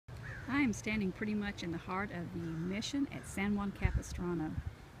I am standing pretty much in the heart of the mission at San Juan Capistrano.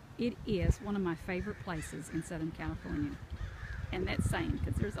 It is one of my favorite places in Southern California. And that's saying,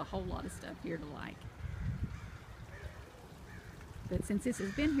 because there's a whole lot of stuff here to like. But since this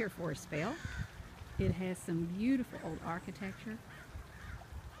has been here for a spell, it has some beautiful old architecture.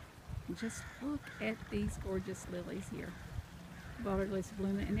 And just look at these gorgeous lilies here. Water lilies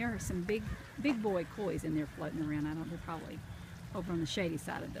blooming, and there are some big boy kois in there floating around. I don't know, they're probably over on the shady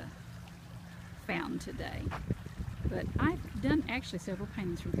side of the fountain today. But I've done actually several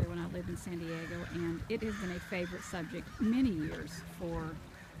paintings from here when I lived in San Diego, and it has been a favorite subject many years for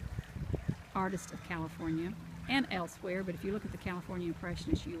artists of California and elsewhere. But if you look at the California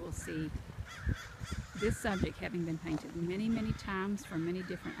Impressionists, you will see this subject having been painted many, many times from many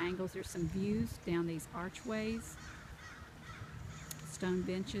different angles. There's some views down these archways, stone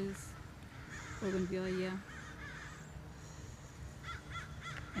benches, bougainvillea,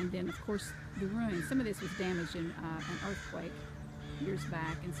 and then of course the ruins. Some of this was damaged in an earthquake years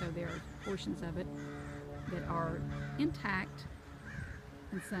back, and so there are portions of it that are intact,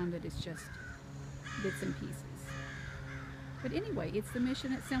 and some that is just bits and pieces. But anyway, it's the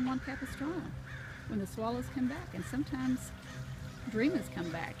mission at San Juan Capistrano, when the swallows come back, and sometimes Dreamas come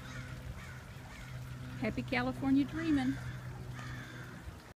back. Happy California dreaming.